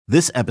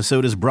This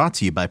episode is brought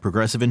to you by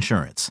Progressive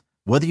Insurance.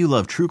 Whether you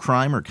love true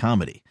crime or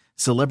comedy,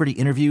 celebrity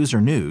interviews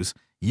or news,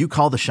 you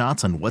call the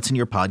shots on what's in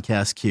your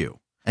podcast queue.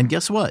 And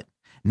guess what?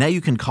 Now you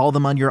can call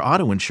them on your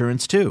auto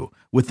insurance too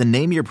with the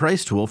Name Your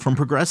Price tool from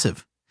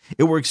Progressive.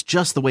 It works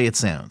just the way it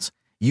sounds.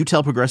 You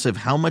tell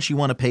Progressive how much you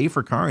want to pay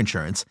for car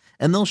insurance,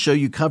 and they'll show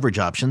you coverage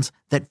options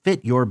that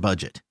fit your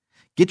budget.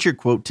 Get your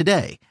quote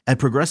today at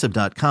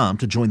Progressive.com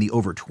to join the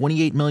over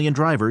 28 million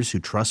drivers who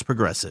trust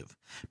Progressive.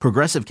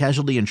 Progressive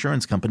Casualty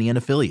Insurance Company and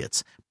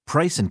Affiliates.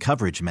 Price and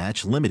coverage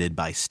match limited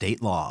by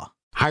state law.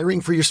 Hiring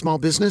for your small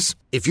business?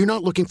 If you're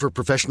not looking for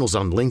professionals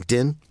on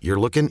LinkedIn, you're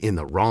looking in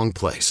the wrong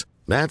place.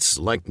 That's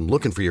like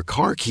looking for your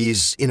car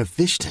keys in a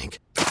fish tank.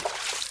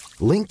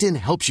 LinkedIn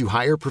helps you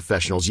hire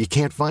professionals you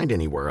can't find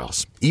anywhere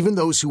else, even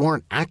those who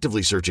aren't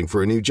actively searching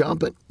for a new job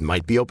but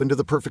might be open to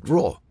the perfect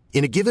role.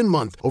 In a given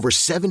month, over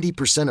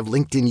 70% of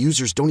LinkedIn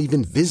users don't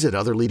even visit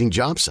other leading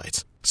job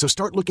sites. So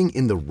start looking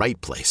in the right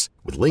place.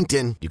 With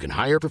LinkedIn, you can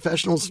hire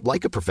professionals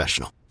like a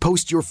professional.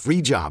 Post your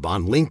free job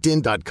on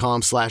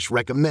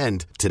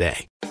linkedin.com/recommend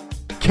today.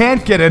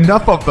 Can't get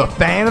enough of the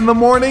Fan in the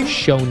morning?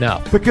 Shown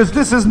up. Because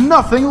this is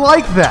nothing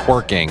like that.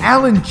 Working.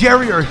 Al and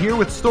Jerry are here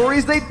with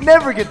stories they'd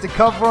never get to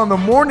cover on the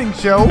morning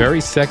show. Very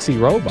sexy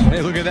robot.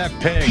 Hey, look at that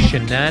pig.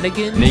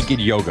 Shenanigans.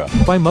 Naked yoga.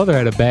 My mother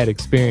had a bad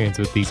experience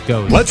with these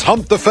ghosts. Let's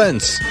hump the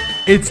fence.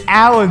 It's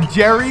Al and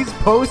Jerry's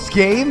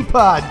Postgame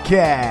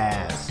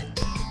Podcast.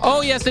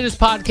 Oh, yes, it is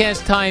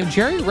podcast time.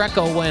 Jerry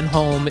Recco went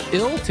home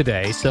ill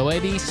today, so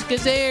Eddie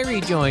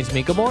Scazzeri joins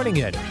me. Good morning,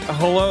 Ed.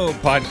 Hello,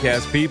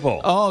 podcast people.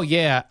 Oh,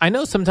 yeah. I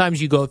know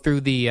sometimes you go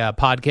through the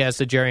podcasts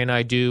that Jerry and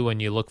I do and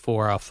you look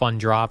for fun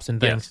drops and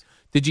things. Yes.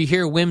 Did you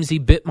hear Whimsy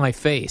bit my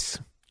face?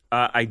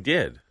 I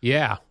did.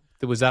 Yeah.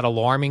 Was that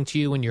alarming to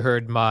you when you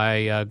heard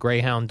my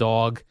greyhound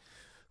dog,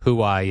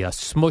 who I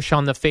smush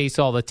on the face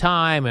all the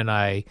time, and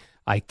I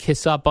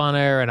kiss up on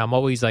her, and I'm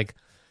always like,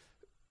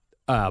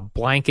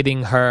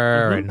 blanketing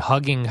her and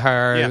hugging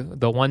her. Yeah.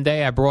 The one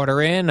day I brought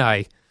her in,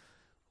 I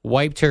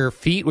wiped her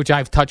feet, which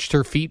I've touched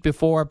her feet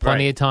before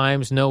plenty of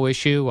times, no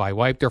issue. I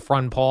wiped her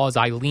front paws.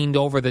 I leaned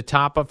over the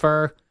top of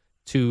her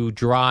to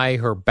dry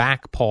her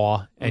back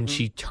paw, and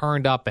she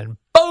turned up and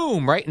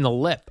boom, right in the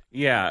lip.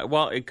 Yeah,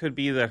 well, it could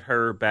be that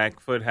her back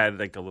foot had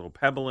like a little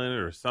pebble in it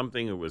or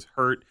something. It was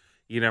hurt.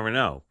 You never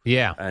know.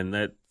 Yeah. And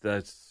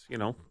that's,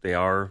 they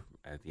are,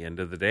 at the end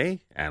of the day,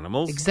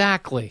 animals.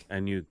 Exactly.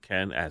 And you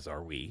can, as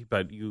are we,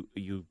 but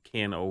you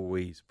can't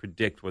always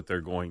predict what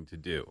they're going to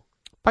do.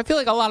 I feel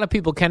like a lot of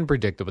people can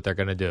predict what they're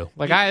going to do.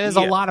 There's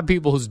a lot of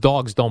people whose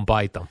dogs don't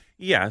bite them.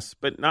 Yes,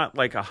 but not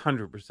like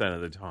 100%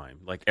 of the time.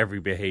 Like every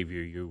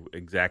behavior, you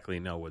exactly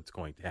know what's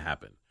going to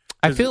happen.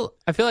 I feel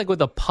like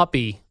with a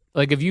puppy,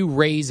 like if you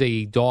raise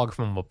a dog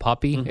from a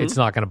puppy, it's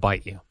not going to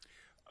bite you.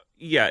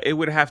 Yeah, it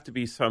would have to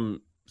be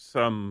some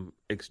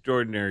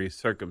extraordinary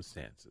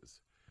circumstances.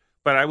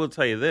 But I will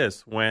tell you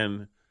this,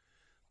 when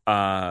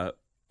I'm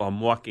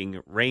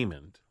walking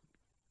Raymond,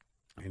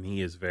 and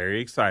he is very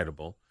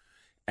excitable,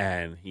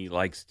 and he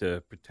likes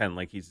to pretend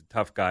like he's a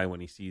tough guy when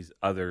he sees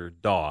other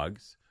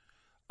dogs,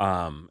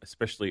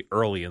 especially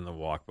early in the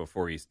walk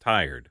before he's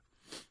tired.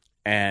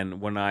 And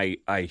when I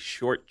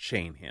short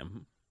chain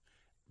him,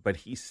 but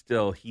he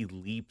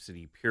leaps and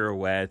he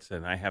pirouettes,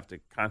 and I have to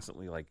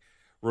constantly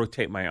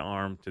rotate my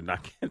arm to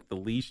not get the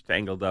leash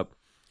tangled up.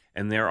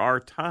 And there are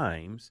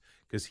times,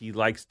 because he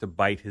likes to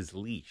bite his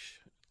leash.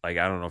 I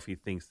don't know if he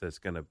thinks that's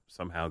going to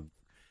somehow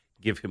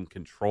give him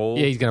control.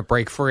 Yeah, he's going to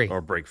break free.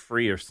 Or break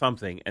free or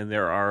something. And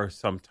there are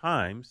some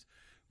times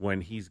when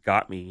he's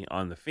got me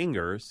on the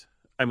fingers.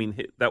 I mean,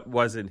 that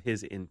wasn't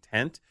his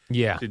intent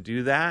to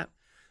do that.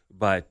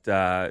 But,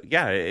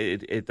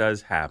 it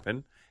does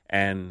happen.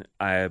 And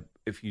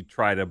if you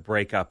try to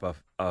break up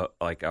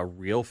a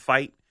real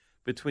fight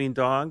between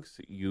dogs,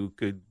 you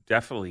could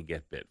definitely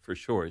get bit for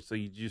sure. So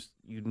you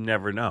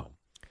never know.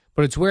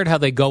 But it's weird how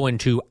they go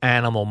into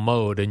animal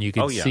mode and you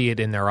can see it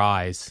in their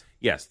eyes.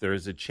 Yes, there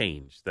is a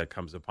change that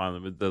comes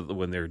upon them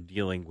when they're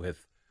dealing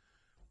with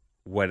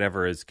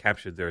whatever has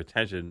captured their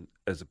attention,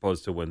 as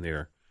opposed to when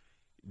they're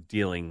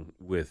dealing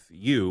with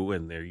you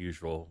and their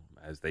usual,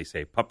 as they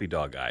say, puppy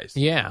dog eyes.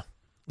 Yeah.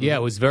 Yeah,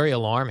 it was very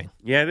alarming.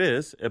 Yeah, it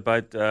is.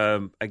 But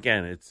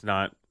again, it's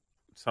not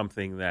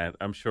something that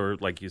I'm sure,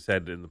 like you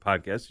said in the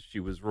podcast, she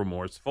was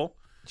remorseful.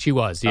 She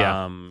was,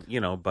 yeah.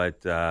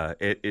 But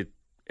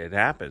it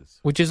happens.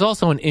 Which is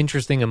also an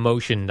interesting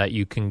emotion that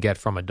you can get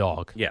from a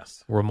dog.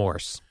 Yes.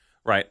 Remorse.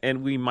 Right.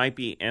 And we might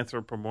be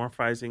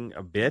anthropomorphizing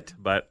a bit,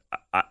 but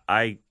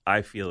I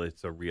feel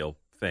it's a real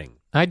thing.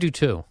 I do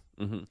too.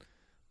 Mm-hmm.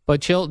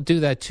 But she'll do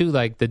that too,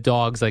 like the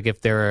dogs, like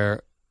if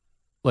they're,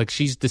 like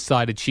she's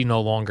decided she no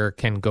longer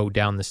can go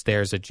down the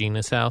stairs at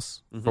Gina's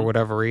house for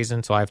whatever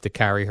reason, so I have to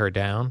carry her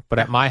down. But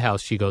at my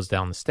house, she goes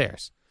down the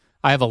stairs.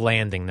 I have a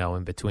landing, though,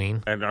 in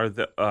between. And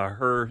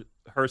are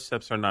her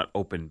steps are not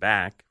open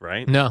back,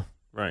 right? No.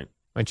 Right.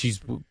 And she's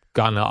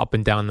gone up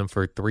and down them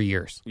for 3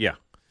 years. Yeah.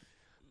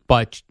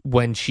 But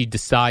when she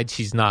decides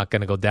she's not going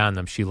to go down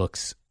them, she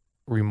looks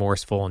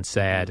remorseful and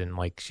sad and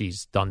like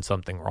she's done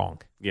something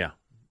wrong. Yeah.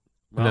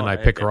 And then I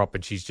pick her up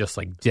and she's just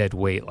like dead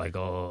weight, like,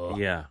 oh.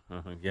 Yeah.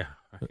 Yeah.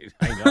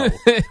 I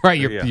know. Right.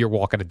 You're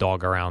walking a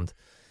dog around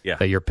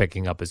that you're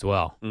picking up as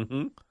well.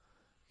 Mm-hmm.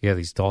 Yeah,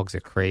 these dogs are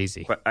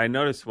crazy. But I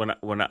noticed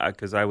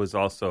because I was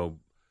also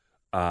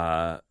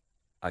a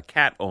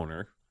cat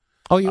owner.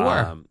 Oh, you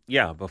were?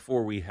 Yeah.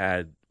 Before we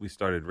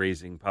started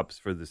raising pups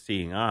for the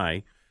Seeing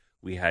Eye,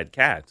 we had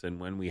cats. And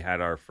when we had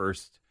our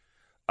first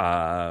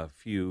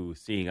few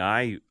Seeing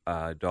Eye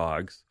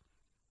dogs,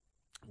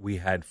 we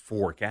had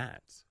 4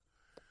 cats.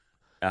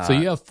 So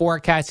you have 4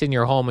 cats in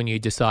your home, and you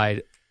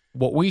decide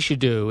what we should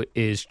do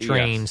is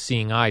train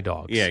Seeing Eye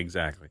dogs. Yeah,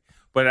 exactly.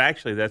 But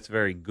actually, that's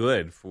very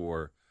good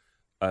for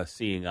a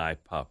Seeing Eye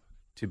pup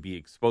to be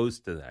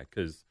exposed to that,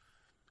 because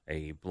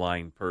a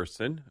blind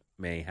person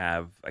may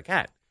have a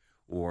cat,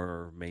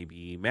 or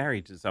maybe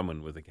married to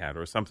someone with a cat,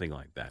 or something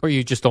like that. Or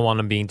you just don't want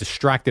them being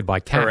distracted by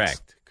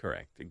cats.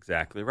 Correct.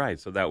 Exactly right.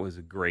 So that was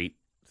a great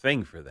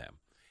thing for them.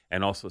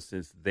 And also,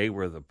 since they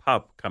were the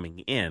pup coming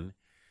in,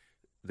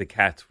 the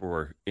cats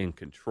were in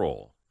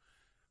control.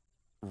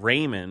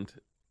 Raymond,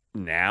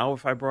 now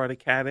if I brought a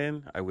cat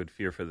in, I would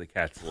fear for the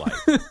cat's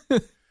life.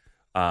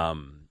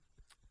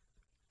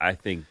 I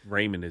think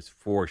Raymond is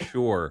for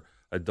sure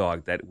a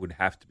dog that would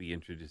have to be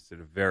introduced at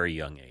a very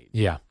young age.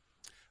 Yeah.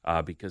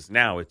 Because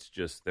now it's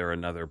just they're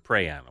another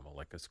prey animal,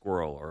 like a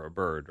squirrel or a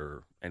bird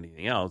or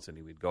anything else, and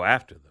he would go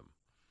after them.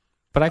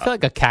 But I feel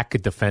like a cat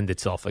could defend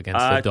itself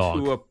against a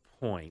dog. To a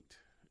point.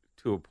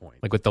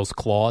 Like with those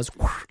claws?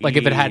 Like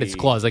if it had its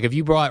claws. Like if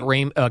you brought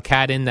a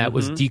cat in that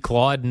was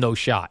declawed, no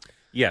shot.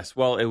 Yes.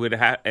 Well, it would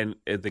have, and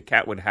the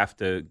cat would have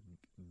to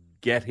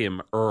get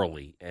him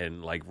early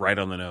and like right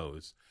on the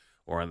nose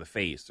or on the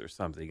face or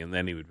something. And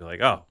then he would be like,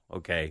 oh,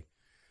 okay.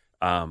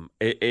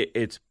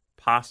 It's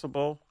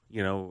possible,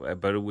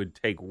 but it would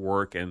take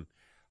work, and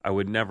I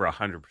would never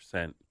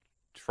 100%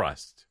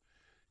 trust.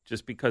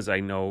 Just because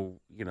I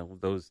know,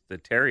 the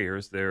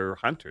terriers, they're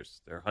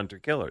hunters. They're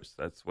hunter-killers.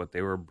 That's what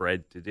they were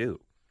bred to do.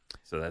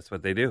 So that's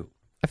what they do.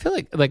 I feel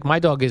like my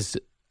dog has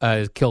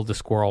killed a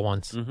squirrel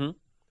once,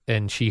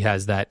 and she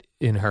has that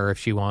in her if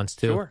she wants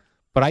to. Sure.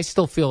 But I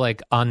still feel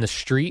like on the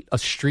street, a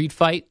street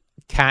fight,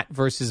 cat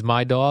versus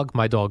my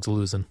dog's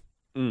losing.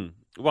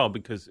 Well,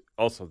 because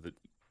also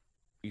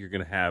you're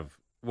going to have...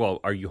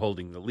 Well, are you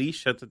holding the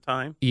leash at the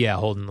time? Yeah,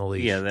 holding the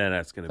leash. Yeah, then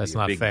that's going to be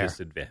a big fair.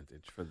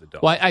 disadvantage for the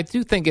dog. Well, I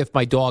do think if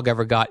my dog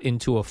ever got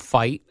into a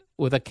fight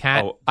with a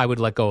cat, I would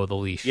let go of the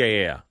leash.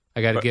 Yeah.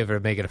 I got to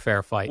make it a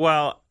fair fight.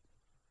 Well,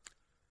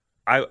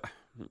 I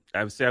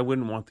would say I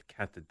wouldn't want the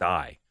cat to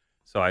die,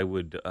 so I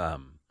would.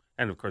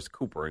 And of course,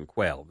 Cooper and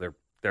Quail,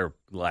 they're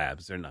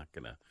labs. They're not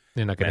going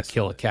to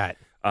kill a cat.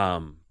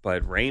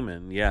 But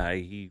Raymond,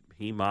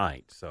 he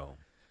might. So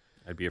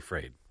I'd be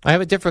afraid. I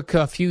have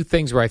a few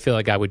things where I feel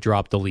like I would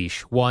drop the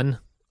leash. One,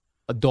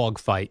 a dog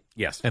fight.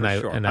 Yes, and for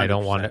sure. I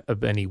don't want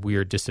any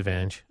weird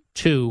disadvantage.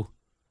 2,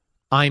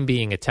 I'm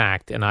being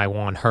attacked, and I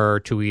want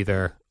her to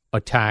either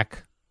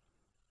attack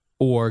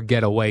or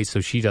get away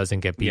so she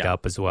doesn't get beat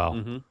up as well.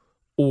 Mm-hmm.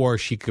 Or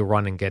she could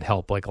run and get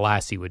help like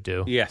Lassie would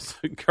do. Yes,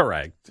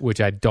 correct. Which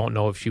I don't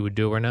know if she would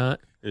do or not.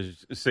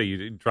 So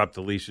you drop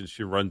the leash and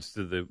she runs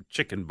to the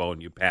chicken bone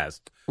you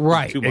passed.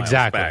 Right, 2 miles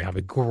exactly. back. I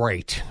mean,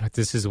 great.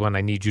 This is when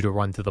I need you to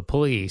run to the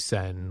police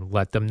and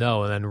let them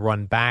know, and then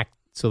run back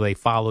so they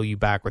follow you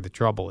back where the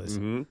trouble is.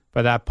 Mm-hmm.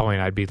 By that point,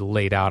 I'd be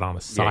laid out on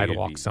a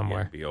sidewalk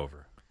somewhere. It'd be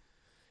over.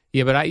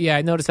 Yeah, but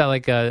I noticed that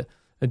like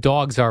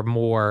dogs are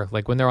more,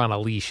 like when they're on a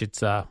leash,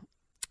 it's a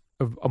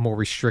more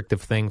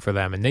restrictive thing for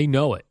them, and they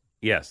know it.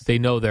 Yes. They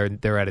know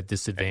they're at a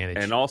disadvantage.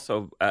 And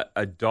also,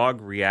 a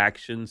dog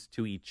reactions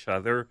to each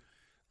other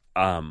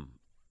on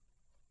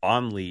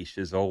leash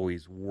is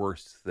always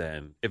worse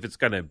than if there's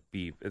going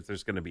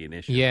to be an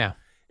issue. Yeah.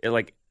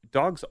 Like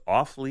dogs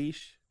off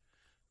leash,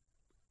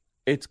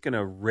 it's going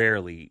to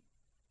rarely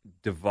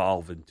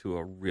devolve into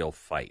a real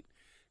fight.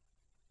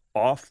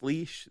 Off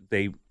leash,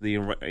 they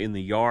in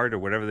the yard or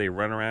whatever they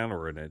run around,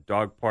 or in a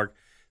dog park,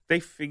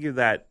 they figure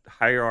that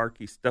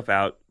hierarchy stuff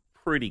out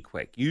pretty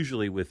quick,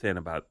 usually within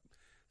about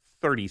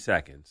 30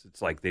 seconds.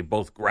 It's like they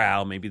both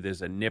growl, maybe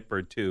there's a nip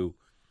or two,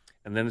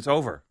 and then it's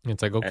over.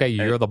 It's like, okay,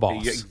 you're the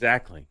boss.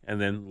 Exactly. And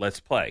then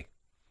let's play.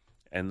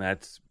 And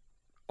that's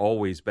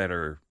always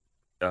better.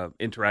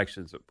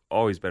 Interactions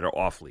always better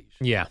off leash.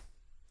 Yeah.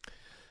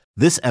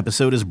 This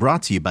episode is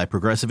brought to you by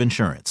Progressive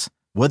Insurance.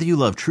 Whether you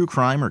love true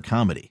crime or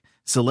comedy,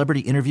 celebrity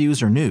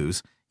interviews or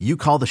news, you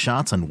call the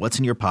shots on what's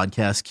in your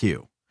podcast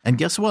queue. And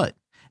guess what?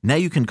 Now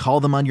you can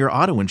call them on your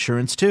auto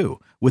insurance too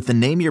with the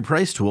Name Your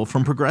Price tool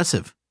from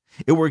Progressive.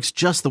 It works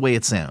just the way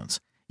it sounds.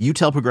 You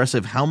tell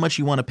Progressive how much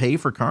you want to pay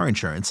for car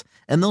insurance,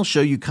 and they'll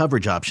show you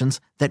coverage options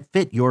that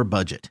fit your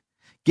budget.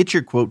 Get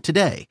your quote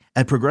today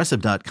at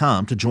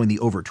Progressive.com to join the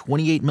over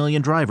 28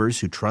 million drivers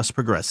who trust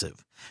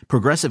Progressive.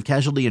 Progressive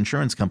Casualty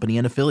Insurance Company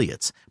and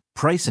Affiliates.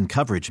 Price and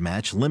coverage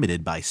match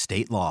limited by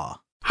state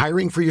law.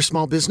 Hiring for your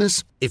small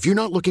business? If you're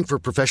not looking for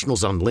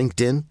professionals on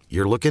LinkedIn,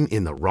 you're looking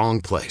in the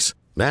wrong place.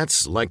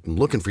 That's like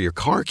looking for your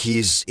car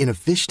keys in a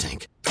fish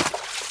tank.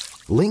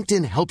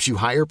 LinkedIn helps you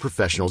hire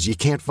professionals you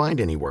can't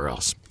find anywhere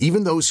else,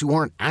 even those who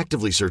aren't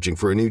actively searching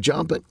for a new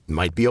job but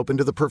might be open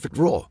to the perfect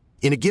role.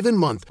 In a given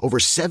month, over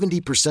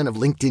 70% of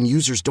LinkedIn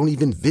users don't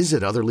even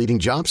visit other leading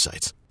job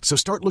sites. So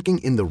start looking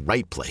in the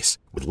right place.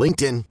 With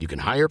LinkedIn, you can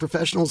hire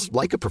professionals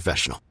like a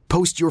professional.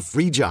 Post your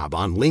free job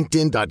on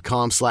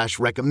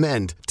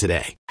linkedin.com/recommend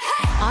today.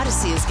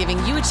 Odyssey is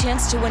giving you a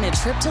chance to win a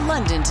trip to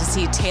London to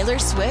see Taylor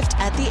Swift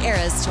at the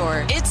Eras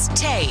Tour. It's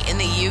Tay in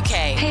the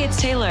UK. Hey,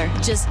 it's Taylor.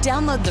 Just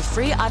download the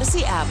free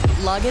Odyssey app,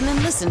 log in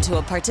and listen to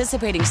a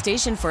participating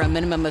station for a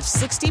minimum of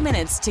 60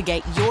 minutes to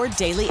get your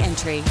daily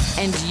entry.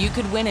 And you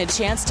could win a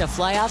chance to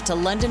fly off to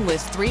London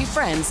with 3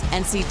 friends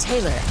and see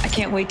Taylor. I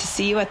can't wait to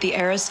see you at the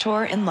Eras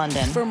Tour in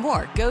London. For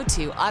more, go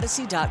to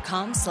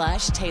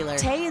odyssey.com/Taylor.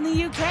 Tay in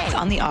the UK. It's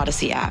on the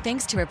Odyssey app.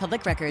 Thanks to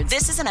Republic Records.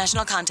 This is a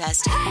national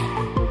contest.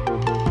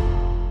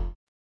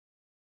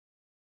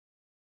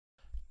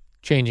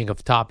 Changing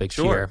of topics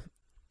here.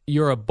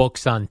 You're a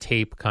books on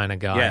tape kind of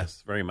guy.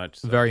 Yes, very much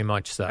so. Very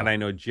much so. And I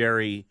know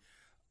Jerry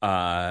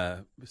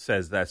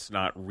says that's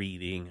not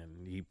reading,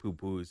 and he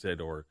poo-poos it,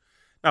 or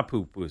not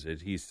poo-poos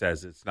it. He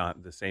says it's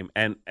not the same.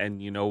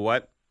 And you know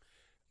what?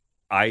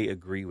 I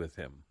agree with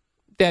him.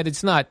 That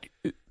it's not,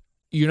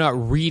 you're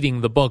not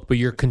reading the book, but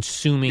you're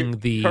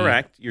consuming the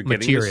correct. You're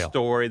material. Getting the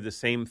story, the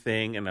same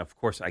thing, and of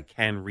course I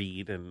can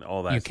read and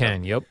all that. You stuff.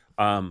 can, yep.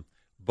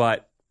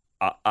 But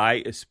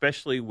I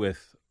especially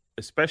with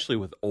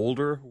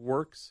older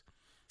works,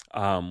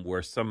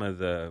 where some of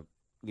the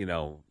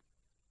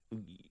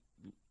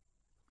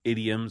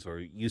idioms or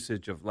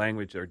usage of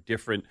language are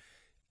different,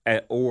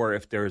 or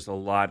if there's a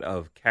lot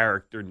of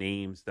character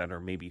names that are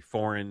maybe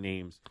foreign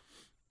names,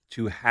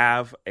 to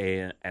have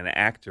an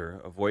actor,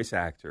 a voice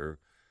actor,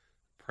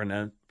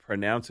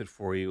 pronounce it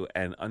for you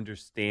and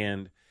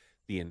understand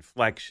the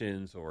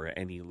inflections or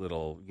any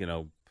little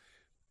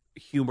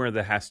humor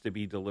that has to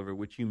be delivered,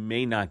 which you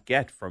may not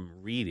get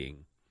from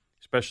reading,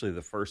 especially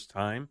the first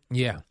time.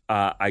 Yeah.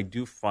 I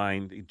do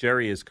find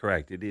Jerry is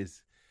correct. It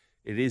is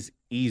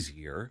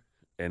easier,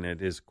 and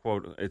it is,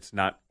 quote, it's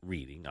not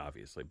reading,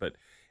 obviously, but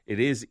it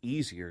is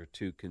easier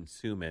to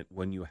consume it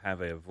when you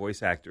have a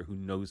voice actor who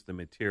knows the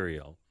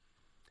material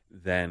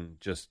than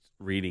just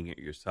reading it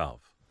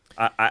yourself.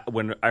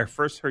 When I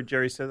first heard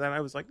Jerry say that, I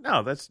was like,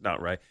 no, that's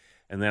not right.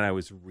 And then I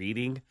was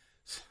reading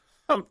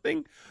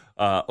something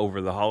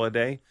over the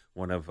holiday,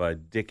 one of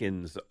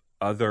Dickens'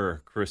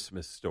 other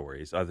Christmas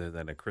stories, other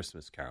than A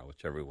Christmas Carol,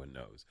 which everyone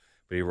knows.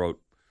 But he wrote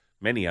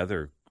many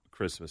other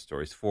Christmas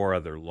stories, 4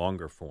 other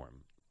longer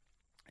form.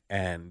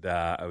 And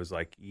I was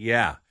like,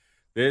 yeah,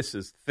 this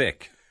is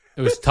thick.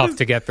 It was tough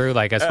to get through,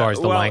 like, as far as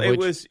the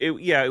language?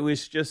 It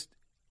was just,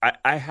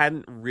 I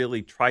hadn't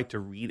really tried to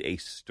read a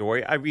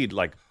story. I read,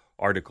 like,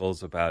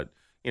 articles about,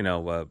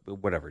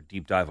 whatever,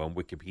 deep dive on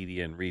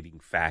Wikipedia and reading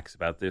facts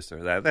about this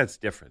or that. That's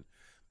different.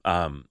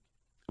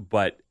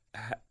 But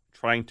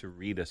trying to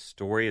read a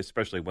story,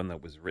 especially one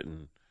that was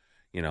written,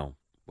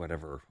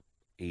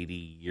 80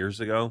 years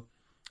ago,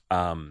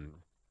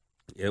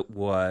 it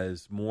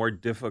was more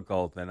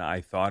difficult than I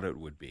thought it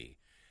would be.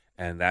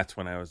 And that's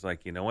when I was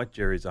like, you know what,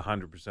 Jerry's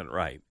 100%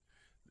 right.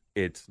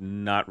 It's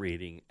not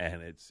reading,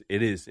 and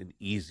it is an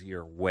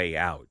easier way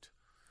out.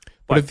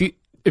 But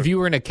if you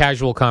were in a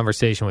casual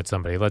conversation with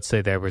somebody, let's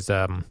say there was,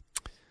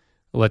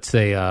 what's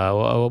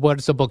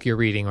the book you're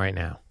reading right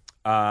now?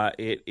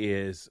 It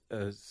is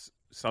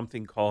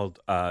something called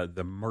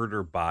The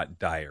Murderbot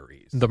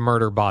Diaries. The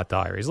Murderbot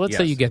Diaries. Let's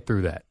say you get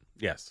through that.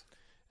 Yes.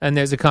 And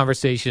there's a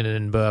conversation,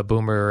 and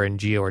Boomer and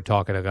Gio are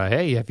talking. I go,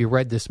 hey, have you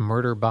read this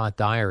Murderbot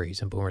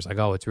Diaries? And Boomer's like,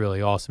 oh, it's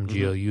really awesome,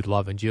 Gio. You'd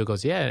love it. And Gio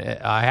goes, yeah,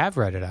 I have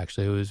read it,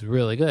 actually. It was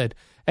really good.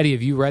 Eddie,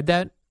 have you read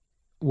that?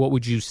 What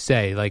would you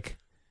say? Like,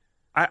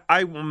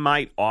 I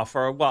might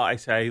offer, well, I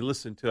say I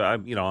listen to,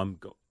 I'm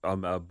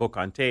a book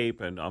on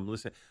tape, and I'm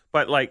listening.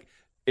 But, like,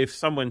 if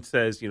someone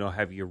says,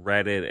 have you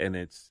read it, and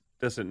it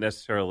doesn't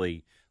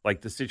necessarily,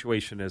 like, the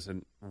situation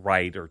isn't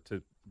right or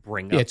to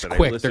bring up. It's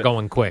quick. They're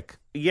going quick.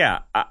 Yeah,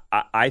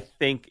 I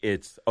think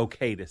it's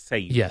okay to say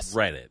you've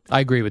read it.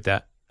 I agree with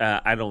that.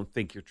 I don't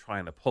think you're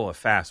trying to pull a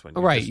fast one.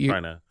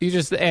 You're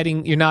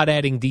not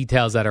adding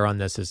details that are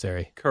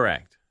unnecessary.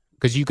 Correct.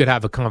 Because you could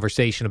have a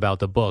conversation about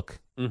the book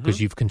because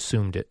you've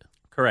consumed it.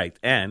 Correct.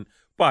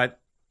 But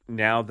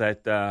now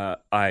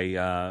that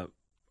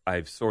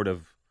I've sort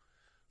of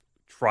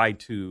tried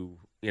to,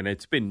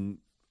 it's been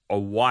a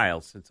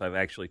while since I've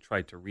actually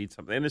tried to read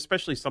something, and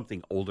especially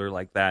something older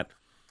like that,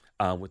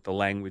 with the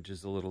language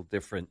is a little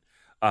different.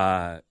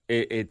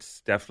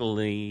 It's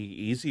definitely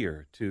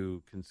easier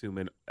to consume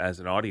it as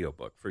an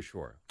audiobook, for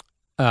sure.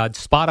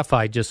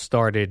 Spotify just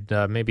started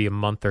maybe a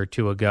month or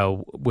two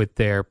ago with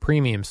their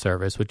premium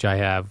service, which I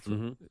have,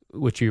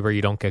 where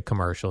you don't get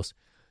commercials.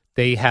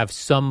 They have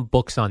some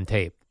books on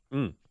tape.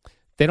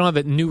 They don't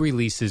have new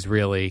releases,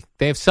 really.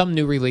 They have some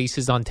new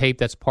releases on tape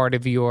that's part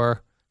of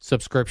your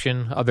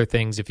subscription, other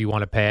things if you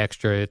want to pay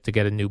extra to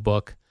get a new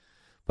book.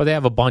 But they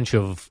have a bunch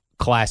of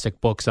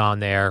classic books on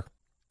there,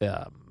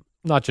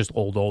 not just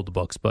old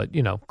books, but,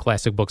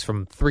 classic books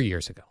from 3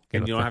 years ago.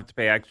 And you don't have to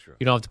pay extra.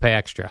 You don't have to pay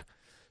extra.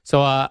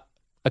 So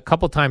a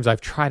couple times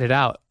I've tried it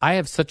out. I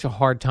have such a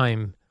hard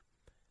time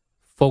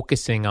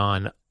focusing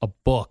on a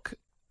book.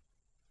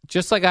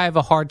 Just like I have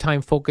a hard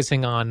time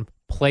focusing on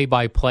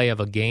play-by-play of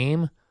a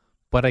game,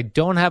 but I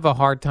don't have a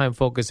hard time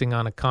focusing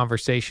on a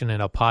conversation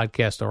in a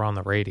podcast or on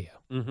the radio.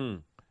 Mm-hmm.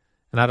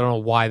 And I don't know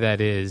why that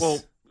is. Well,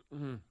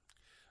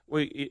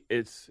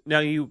 it's now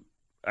you.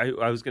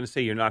 I was going to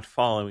say you're not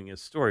following a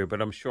story,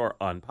 but I'm sure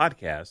on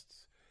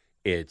podcasts,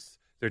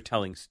 they're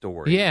telling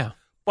stories. Yeah.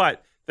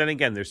 But then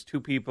again, there's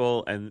two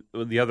people, and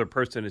the other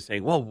person is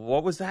saying, "Well,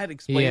 what was that?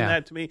 Explain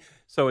that to me."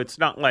 So it's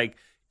not like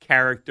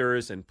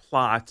characters and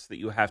plots that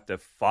you have to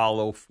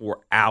follow for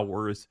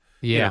hours.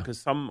 Yeah. Because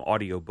some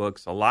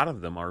audiobooks, a lot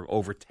of them are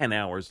over 10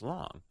 hours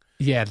long.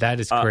 Yeah, that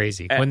is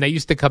crazy. When they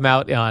used to come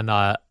out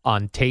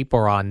on tape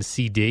or on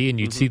CD, and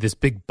you'd see this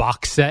big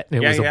box set,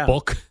 and it was a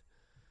book.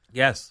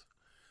 Yes,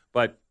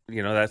 but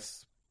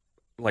that's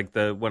like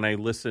when I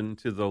listen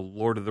to the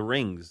Lord of the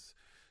Rings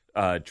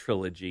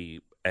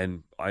trilogy,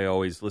 and I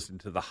always listen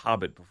to The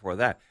Hobbit before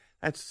that.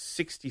 That's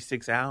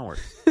 66 hours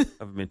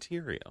of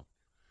material.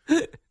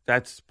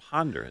 That's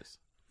ponderous.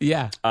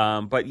 Yeah.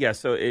 But yeah,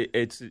 so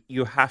it's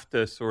you have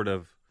to sort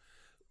of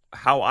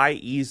how I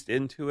eased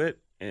into it.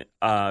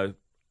 At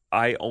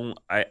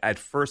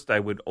first I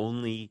would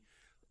only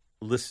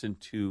listen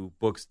to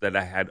books that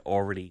I had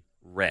already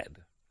read,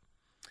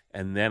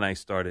 and then I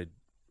started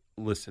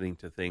listening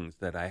to things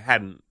that I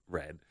hadn't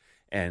read,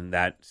 and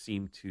that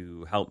seemed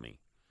to help me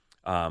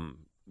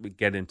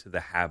get into the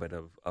habit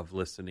of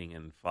listening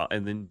and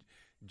then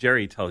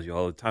Jerry tells you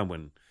all the time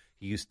when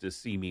he used to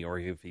see me, or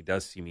if he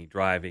does see me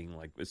driving,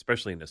 like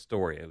especially in a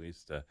story,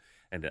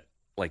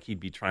 like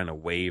he'd be trying to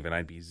wave and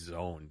I'd be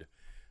zoned.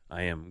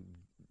 I am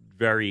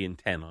very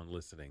intent on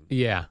listening.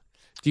 Yeah.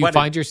 Do you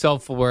find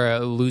yourself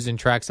losing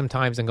track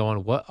sometimes and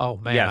going, "What? Oh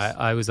man, yes.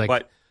 I was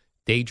like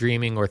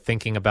daydreaming or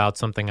thinking about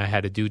something I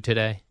had to do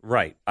today."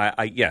 Right.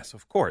 Yes,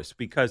 of course,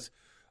 because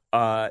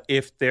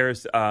if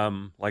there's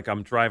like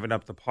I'm driving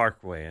up the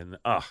Parkway and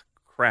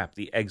crap,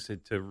 the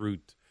exit to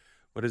Route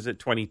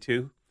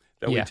 22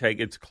 that we take,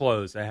 it's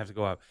closed. I have to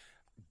go out.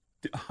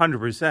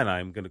 100%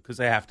 I'm going to, because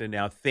I have to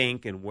now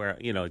think and where,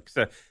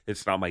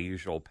 it's not my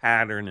usual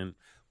pattern.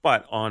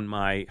 But on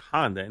my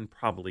Honda and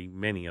probably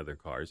many other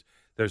cars,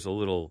 there's a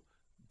little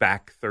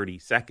back 30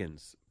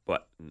 seconds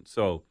button.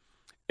 So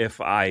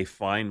if I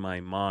find my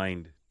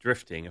mind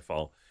drifting, if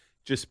I'll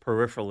just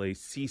peripherally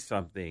see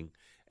something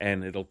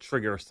and it'll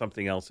trigger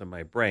something else in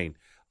my brain,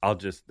 I'll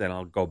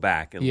go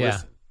back and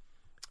listen.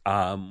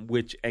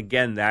 Which,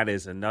 again, that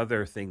is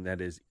another thing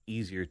that is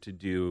easier to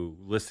do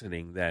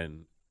listening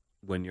than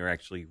when you're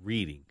actually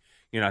reading.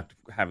 You're not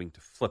having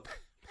to flip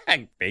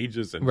back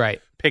pages and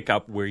pick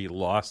up where you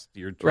lost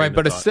your train of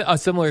thought. But a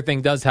similar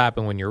thing does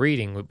happen when you're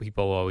reading.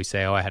 People always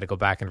say, I had to go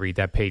back and read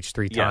that page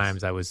 3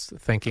 times. I was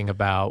thinking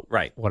about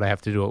what I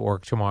have to do at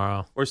work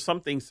tomorrow. Or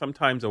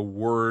sometimes a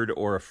word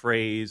or a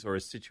phrase or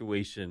a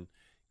situation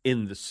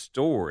in the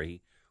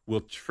story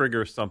will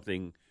trigger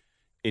something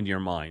in your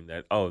mind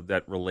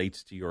that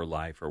relates to your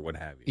life or what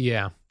have you.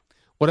 Yeah.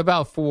 What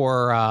about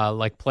for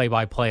like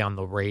play-by-play on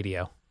the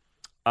radio?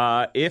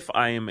 If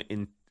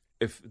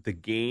the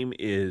game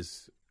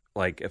is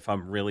like, if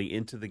I'm really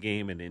into the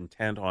game and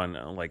intent on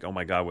like, oh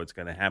my God, what's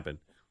going to happen?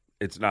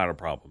 It's not a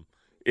problem.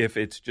 If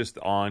it's just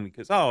on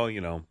because,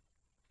 I'm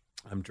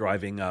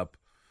driving up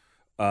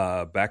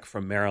back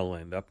from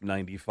Maryland, up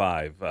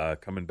 95,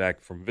 coming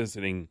back from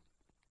visiting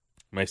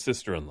my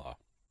sister-in-law,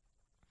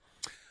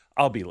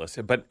 I'll be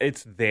listening, but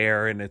it's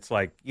there, and it's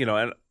like, and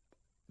I've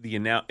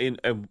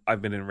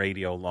been in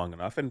radio long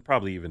enough, and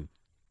probably even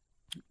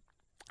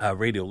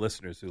radio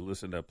listeners who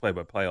listen to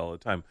play-by-play all the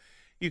time,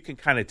 you can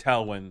kind of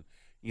tell when,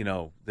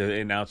 the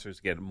announcers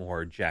get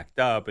more jacked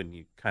up, and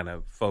you kind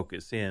of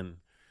focus in.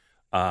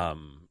 But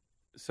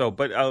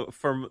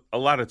for a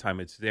lot of time,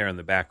 it's there in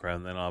the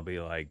background, then I'll be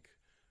like,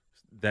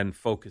 then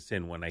focus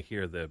in when I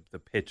hear the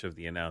pitch of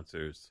the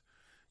announcer's,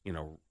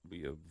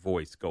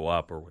 voice go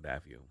up or what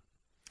have you.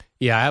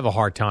 Yeah, I have a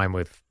hard time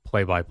with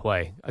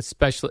play-by-play,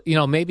 especially,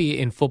 maybe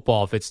in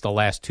football, if it's the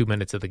last 2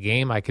 minutes of the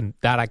game, I can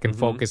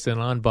focus in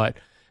on. But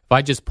if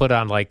I just put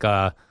on like,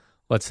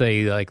 let's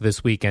say like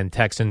this weekend,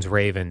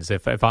 Texans-Ravens,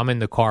 if I'm in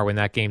the car when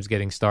that game's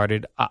getting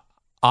started,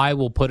 I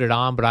will put it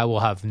on, but I will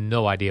have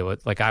no idea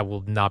I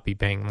will not be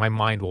paying. My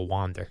mind will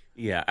wander.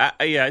 Yeah.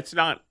 It's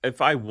not, if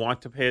I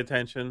want to pay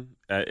attention,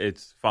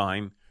 it's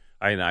fine.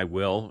 I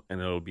will, and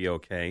it'll be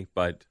okay.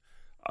 But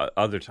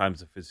other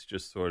times, if it's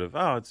just sort of,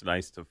 it's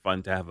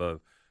fun to have a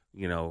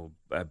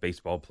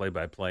baseball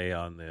play-by-play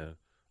on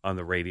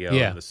the radio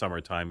in the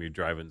summertime. You're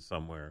driving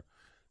somewhere.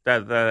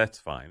 That's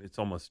fine. It's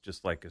almost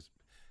just like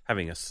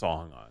having a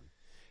song on.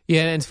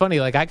 Yeah, and it's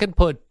funny. Like I could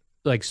put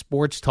like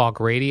sports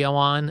talk radio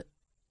on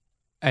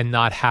and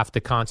not have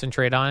to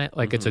concentrate on it.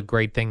 Like it's a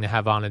great thing to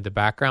have on in the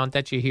background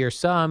that you hear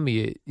some.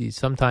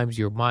 Sometimes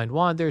your mind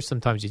wanders.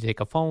 Sometimes you take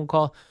a phone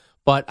call.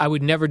 But I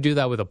would never do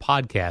that with a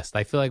podcast.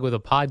 I feel like with a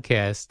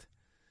podcast,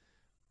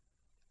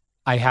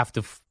 I have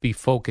to be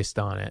focused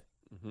on it.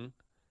 Mm-hmm.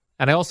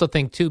 And I also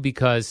think, too,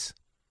 because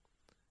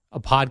a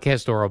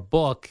podcast or a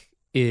book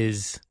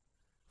is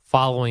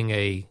following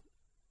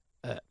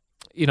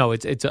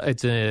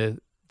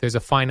there's a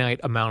finite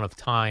amount of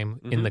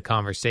time in the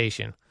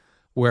conversation,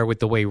 where with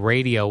the way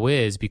radio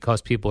is,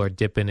 because people are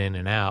dipping in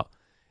and out,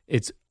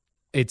 it's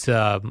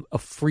a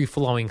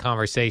free-flowing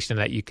conversation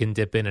that you can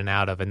dip in and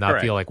out of and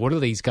not feel like, what are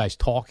these guys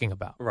talking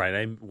about?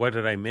 Right. What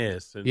did I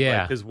miss? And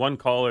Yeah. Because one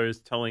caller is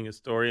telling a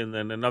story and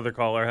then another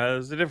caller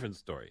has a different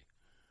story.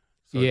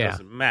 So it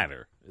doesn't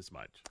matter as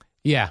much.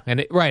 Yeah, and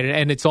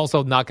it's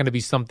also not going to be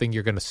something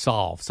you're going to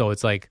solve. So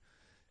it's like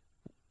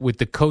with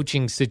the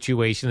coaching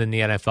situation in the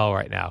NFL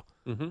right now,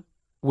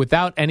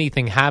 without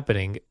anything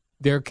happening,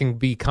 there can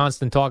be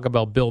constant talk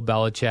about Bill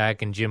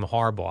Belichick and Jim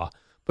Harbaugh,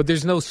 but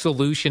there's no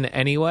solution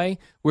anyway.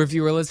 Where if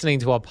you were listening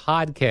to a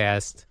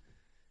podcast,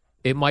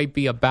 it might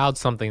be about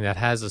something that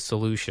has a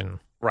solution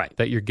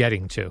that you're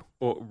getting to.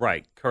 Well,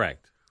 right,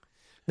 correct.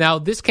 Now,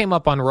 this came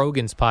up on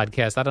Rogan's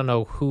podcast. I don't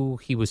know who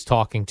he was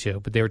talking to,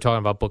 but they were talking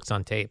about books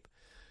on tape.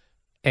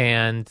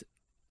 And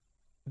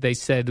they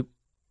said,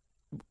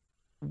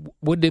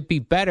 would it be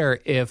better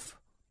if,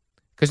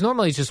 because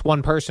normally it's just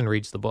one person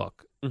reads the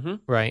book,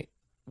 right?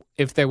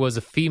 If there was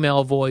a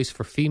female voice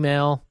for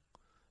female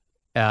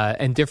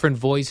and different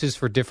voices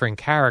for different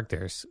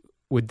characters,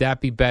 would that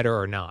be better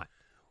or not?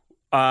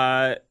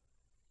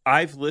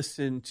 I've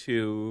listened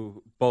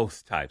to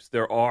both types.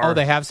 There are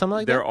they have something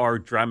like that? There are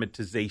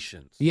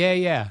dramatizations.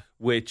 Yeah.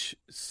 Which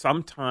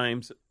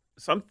sometimes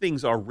some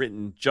things are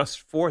written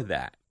just for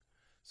that.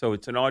 So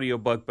it's an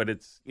audiobook, but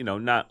it's,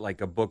 not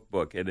like a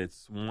book, and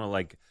it's more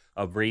like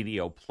a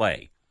radio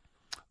play.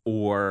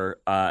 Or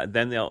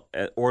then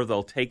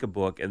they'll take a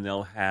book and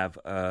they'll have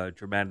a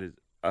dramatic,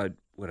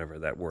 whatever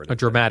that word is. A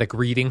dramatic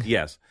reading?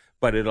 Yes.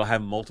 But it'll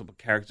have multiple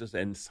characters,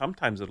 and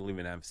sometimes it'll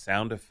even have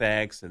sound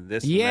effects and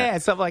this. Yeah, and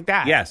that. stuff like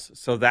that. Yes,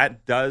 so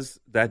that does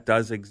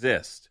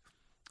exist.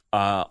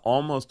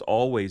 Almost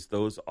always,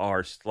 those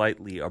are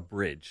slightly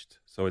abridged,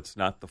 so it's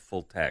not the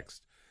full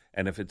text.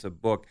 And if it's a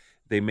book,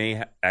 they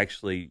may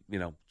actually,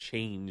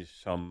 change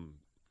some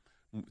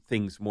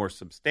things more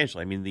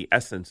substantially. I mean, the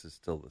essence is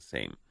still the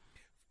same.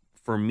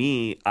 For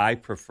me, I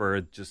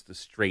prefer just the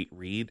straight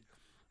read,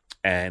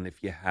 and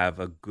if you have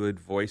a good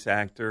voice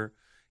actor,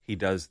 he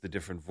does the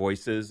different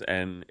voices,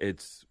 and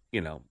it's,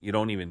 you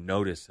don't even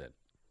notice it.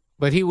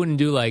 But he wouldn't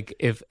do like,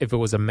 if it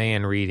was a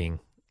man reading,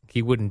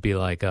 he wouldn't be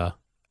like,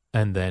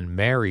 and then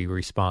Mary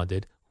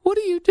responded, "What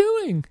are you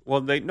doing?"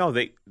 Well, they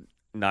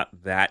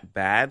not that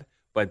bad,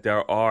 but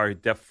there are,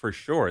 for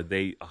sure,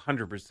 they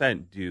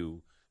 100%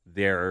 do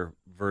their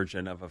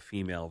version of a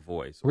female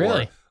voice.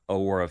 Really?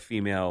 Or a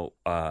female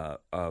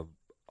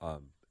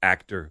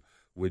actor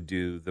would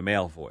do the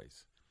male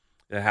voice.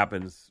 It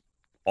happens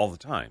all the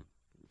time.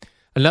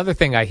 Another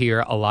thing I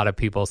hear a lot of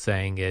people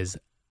saying is,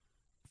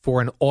 for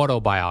an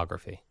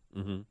autobiography,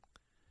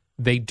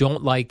 they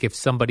don't like if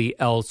somebody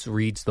else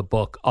reads the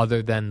book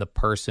other than the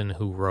person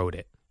who wrote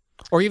it.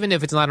 Or even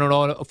if it's not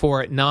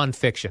for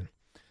nonfiction.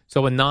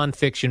 So a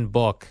nonfiction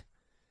book,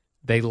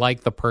 they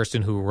like the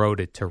person who wrote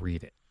it to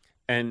read it.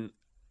 And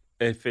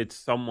if it's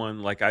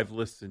someone like I've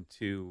listened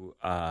to,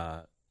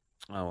 I'm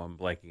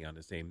blanking on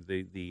his name,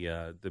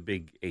 the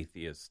big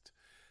atheist,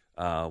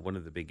 one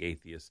of the big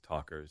atheist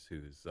talkers,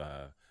 who's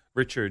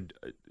Richard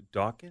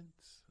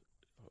Dawkins,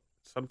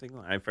 something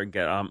like, I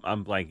forget.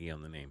 I'm blanking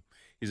on the name.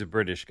 He's a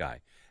British guy,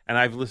 and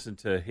I've listened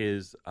to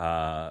his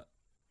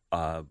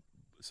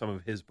some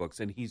of his books,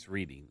 and he's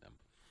reading them.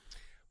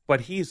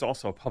 But he's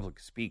also a public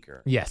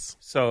speaker. Yes.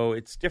 So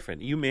it's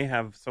different. You may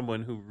have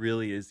someone who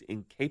really is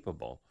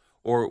incapable,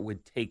 or it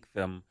would take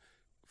them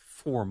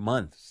 4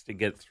 months to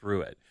get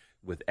through it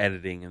with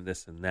editing and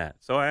this and that.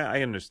 So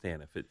I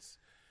understand if it's,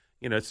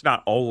 it's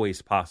not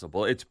always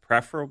possible. It's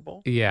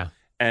preferable. Yeah.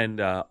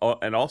 And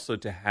also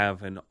to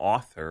have an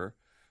author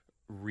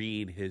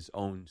read his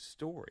own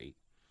story,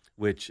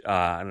 which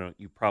I don't know,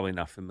 you're probably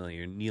not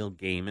familiar. Neil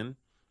Gaiman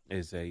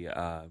is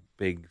a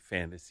big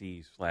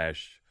fantasy /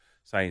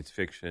 science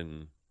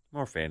fiction,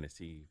 more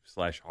fantasy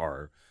 /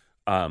 horror.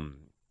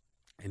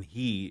 And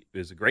he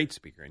is a great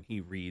speaker, and he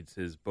reads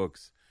his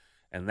books,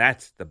 and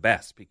that's the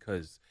best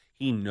because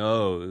he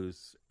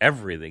knows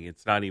everything.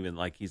 It's not even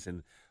like he's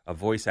a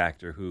voice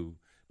actor who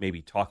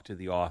maybe talked to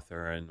the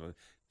author, and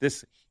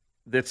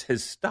that's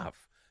his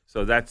stuff.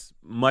 So that's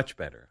much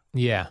better.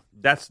 Yeah.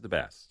 That's the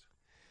best.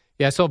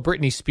 Yeah, I saw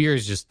Britney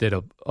Spears just did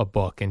a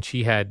book, and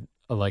she had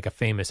a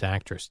famous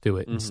actress do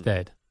it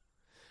instead.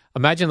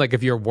 Imagine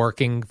if you're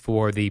working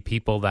for the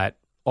people that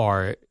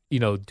are,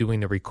 doing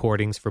the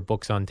recordings for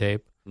books on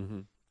tape,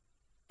 and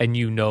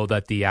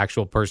that the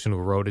actual person who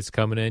wrote it's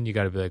coming in, you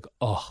got to be like,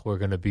 oh, we're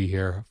going to be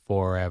here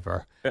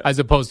forever, as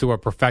opposed to a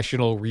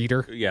professional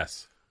reader.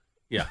 Yes.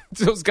 Yeah.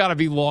 So it's got to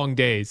be long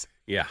days.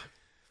 Yeah.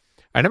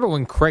 I remember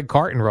when Craig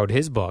Carton wrote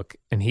his book,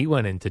 and he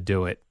went in to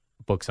do it,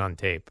 books on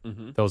tape.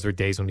 Those were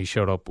days when he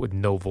showed up with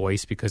no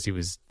voice because he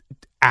was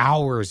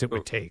hours it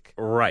would take.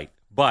 Right.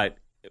 But,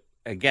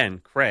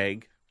 again,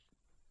 Craig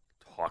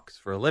talks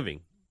for a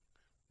living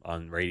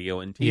on radio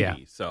and TV. Yeah.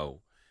 So,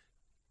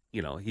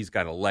 he's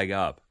got a leg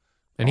up.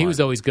 And he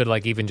was always good,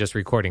 even just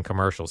recording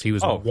commercials. He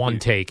was one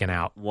take and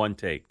out. One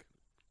take.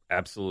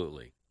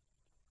 Absolutely.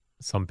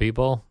 Some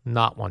people,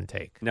 not one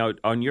take. Now,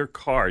 on your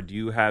car, do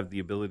you have the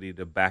ability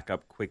to back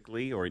up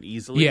quickly or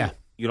easily? Yeah.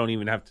 You don't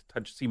even have to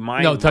touch. See,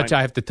 mine. No, touch.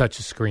 I have to touch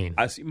the screen.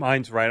 I see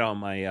mine's right on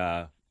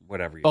my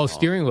whatever. You call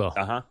Steering wheel.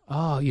 Uh-huh.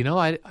 Oh,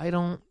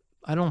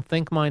 I don't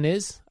think mine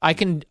is. I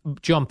can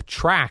jump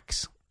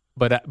tracks,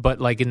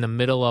 but like in the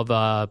middle of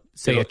a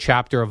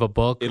chapter of a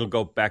book, It'll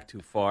go back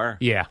too far.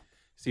 Yeah.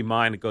 See,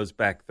 mine, it goes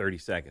back 30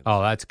 seconds.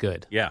 Oh, that's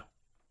good. Yeah.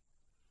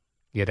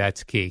 Yeah,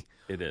 that's key.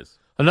 It is.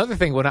 Another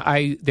thing,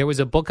 there was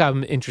a book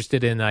I'm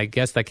interested in, I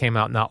guess that came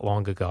out not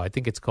long ago. I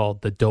think it's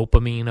called The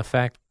Dopamine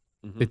Effect.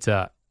 Mm-hmm.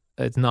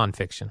 It's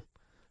nonfiction.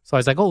 So I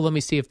was like, let me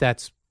see if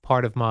that's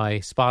part of my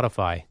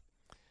Spotify.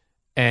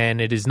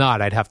 And it is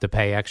not. I'd have to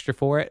pay extra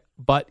for it.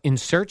 But in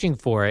searching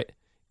for it,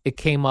 it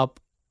came up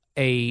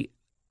a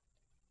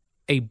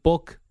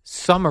book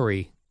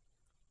summary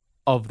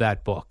of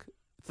that book.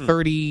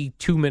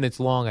 32 minutes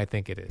long, I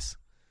think it is.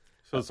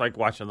 So it's like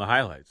watching the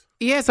highlights.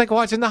 Yeah, it's like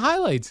watching the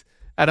highlights.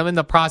 And I'm in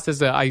the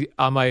process of, I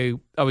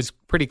was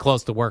pretty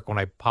close to work when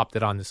I popped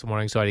it on this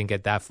morning, so I didn't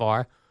get that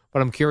far.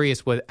 But I'm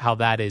curious how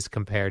that is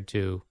compared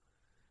to,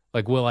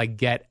 like, will I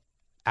get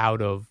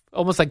out of,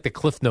 almost like the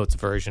Cliff Notes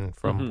version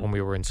from when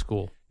we were in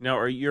school.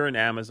 Now, you're an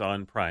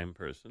Amazon Prime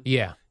person.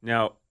 Yeah.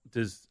 Now,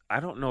 I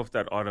don't know if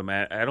that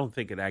I don't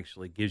think it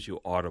actually gives you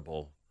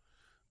Audible,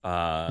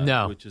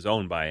 no, which is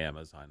owned by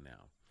Amazon now.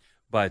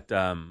 But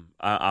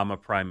I'm a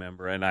Prime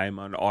member, and I'm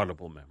an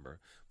Audible member.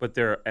 But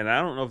and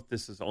I don't know if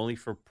this is only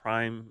for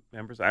Prime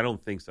members. I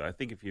don't think so. I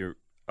think if you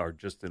are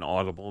just an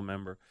Audible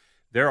member,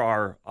 there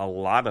are a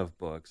lot of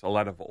books, a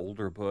lot of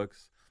older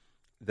books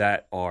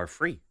that are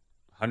free,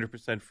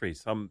 100% free.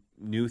 Some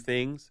new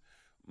things,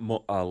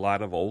 a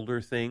lot of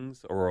older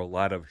things, or a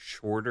lot of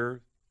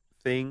shorter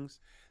things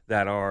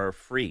that are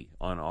free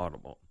on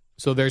Audible.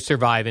 So they're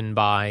surviving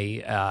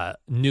by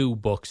new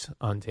books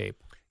on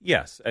tape.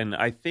 Yes, and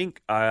I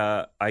think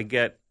I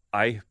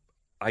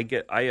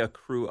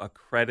accrue a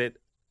credit,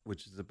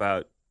 which is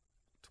about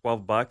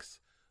 $12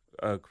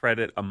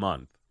 credit a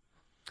month,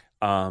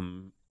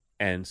 and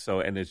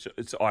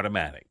it's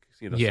automatic.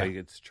 So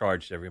it's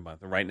charged every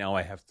month. And right now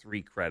I have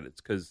 3 credits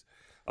because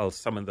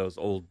some of those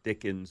old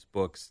Dickens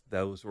books,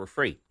 those were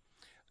free,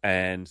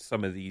 and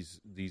some of these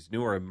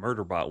newer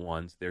Murderbot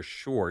ones, they're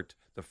short.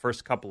 The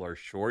first couple are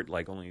short,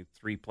 like only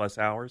 3+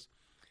 hours,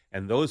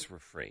 and those were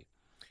free.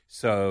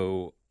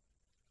 So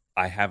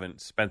I haven't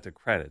spent the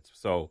credits.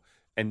 So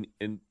and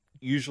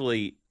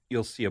usually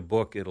you'll see a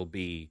book, it'll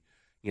be,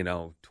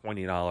 $20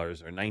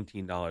 or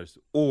 $19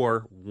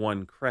 or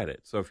 1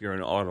 credit. So if you're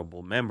an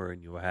Audible member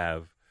and you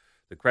have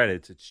the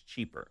credits, it's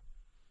cheaper.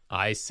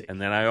 I see. And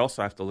then I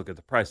also have to look at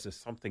the price. If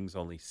something's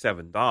only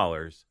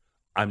 $7,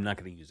 I'm not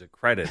going to use a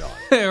credit on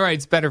it. Right,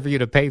 it's better for you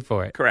to pay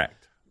for it.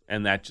 Correct.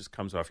 And that just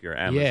comes off your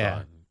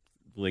Amazon,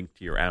 link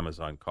to your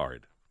Amazon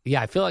card.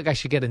 Yeah, I feel like I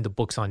should get into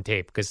books on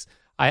tape because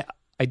I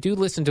do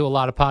listen to a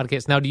lot of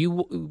podcasts. Now, do you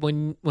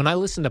when I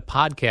listen to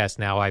podcasts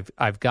now,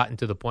 I've gotten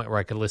to the point where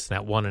I can listen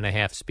at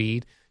 1.5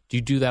 speed. Do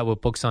you do that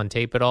with books on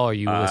tape at all, or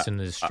you listen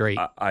to straight?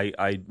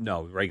 I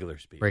no, regular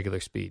speed. Regular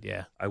speed,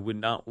 yeah. I would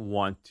not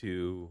want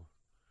to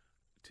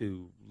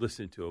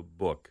listen to a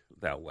book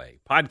that way.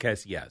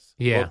 Podcast, yes.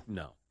 Yeah. Book,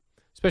 no.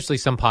 Especially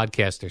some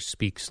podcasters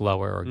speak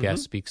slower or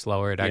guests speak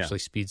slower. It actually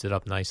speeds it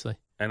up nicely.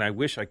 And I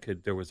wish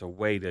there was a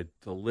way to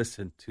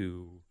listen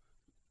to,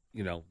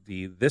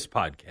 this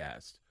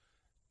podcast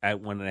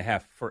at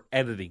 1.5 for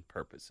editing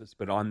purposes.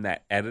 But on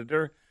that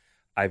editor,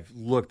 I've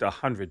looked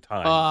 100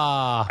 times.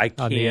 I can't,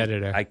 on the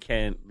editor. I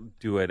can't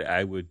do it.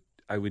 I would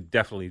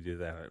definitely do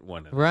that at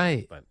 1.5.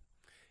 Right. But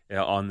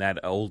on that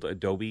old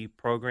Adobe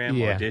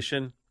program,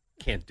 Audition,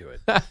 can't do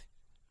it.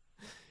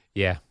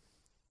 Yeah.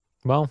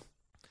 Well,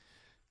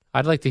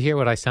 I'd like to hear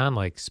what I sound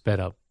like sped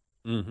up.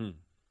 Mm-hmm.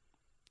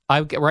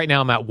 Right now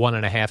I'm at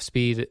 1.5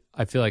 speed.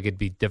 I feel like it'd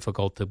be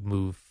difficult to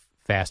move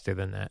faster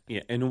than that.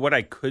 Yeah, and what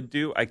I could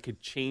do, I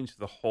could change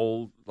the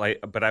whole,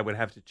 but I would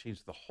have to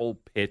change the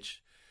whole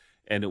pitch,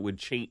 and it would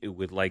change. It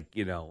would it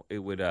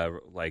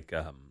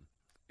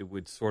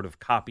would sort of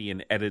copy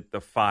and edit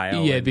the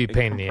file. Yeah, it'd be a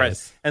pain in the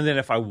ass. And then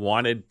if I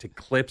wanted to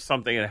clip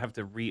something, I'd have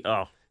to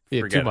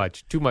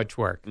too much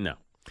work. No.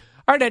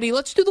 All right, Eddie,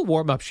 let's do the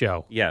warm-up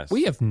show. Yes.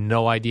 We have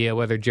no idea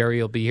whether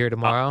Jerry will be here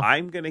tomorrow.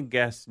 I'm going to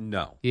guess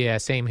no. Yeah,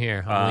 same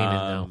here. I'm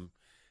leaning no.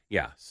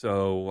 Yeah,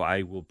 so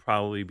I will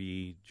probably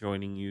be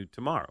joining you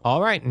tomorrow.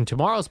 All right, in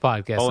tomorrow's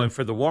podcast. Oh, and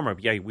for the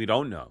warm-up, we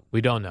don't know. We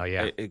don't know,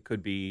 yeah. It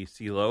could be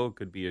CeeLo. It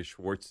could be a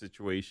Schwartz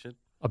situation.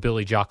 A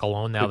Billy Jock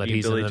alone now that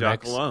he's in the mix. Billy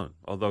Jock alone,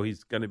 although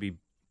he's going to be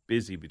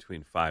busy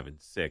between 5 and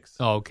 6.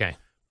 Oh, okay.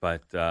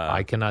 But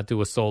I cannot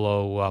do a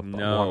solo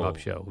warm-up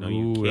show. No,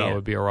 you can't. That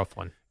would be a rough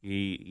one.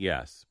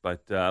 Yes,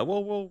 but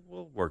we'll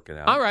work it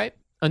out. All right.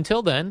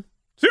 Until then.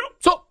 See you.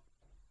 So.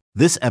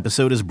 This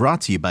episode is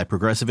brought to you by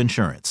Progressive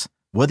Insurance.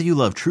 Whether you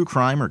love true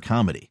crime or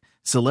comedy,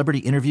 celebrity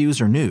interviews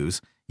or news,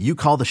 you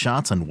call the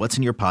shots on what's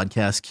in your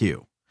podcast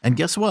queue. And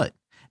guess what?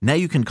 Now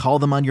you can call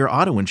them on your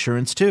auto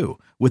insurance too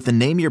with the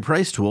Name Your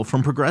Price tool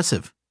from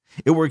Progressive.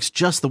 It works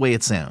just the way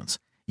it sounds.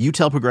 You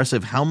tell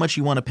Progressive how much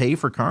you want to pay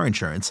for car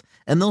insurance,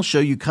 and they'll show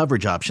you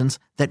coverage options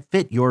that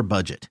fit your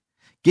budget.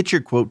 Get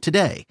your quote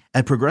today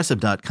at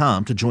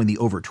Progressive.com to join the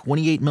over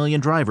 28 million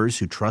drivers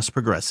who trust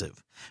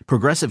Progressive.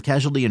 Progressive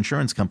Casualty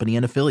Insurance Company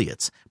and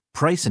Affiliates.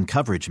 Price and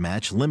coverage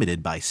match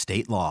limited by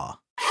state law.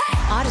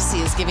 Odyssey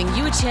is giving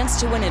you a chance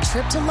to win a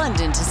trip to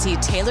London to see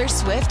Taylor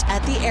Swift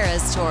at the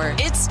Eras Tour.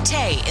 It's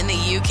Tay in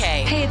the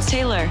UK. Hey, it's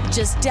Taylor.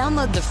 Just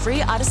download the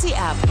free Odyssey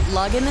app,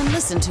 log in and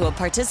listen to a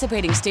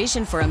participating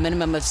station for a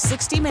minimum of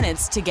 60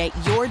 minutes to get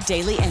your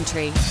daily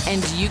entry.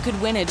 And you could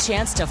win a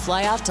chance to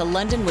fly off to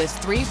London with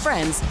 3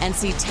 friends and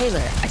see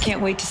Taylor. I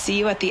can't wait to see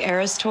you at the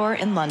Eras Tour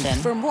in London.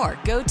 For more,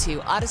 go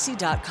to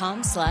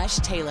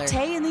odyssey.com/Taylor.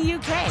 Tay in the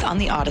UK. On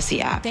the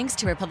Odyssey app. Thanks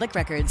to Republic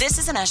Records. This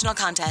is a national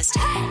contest.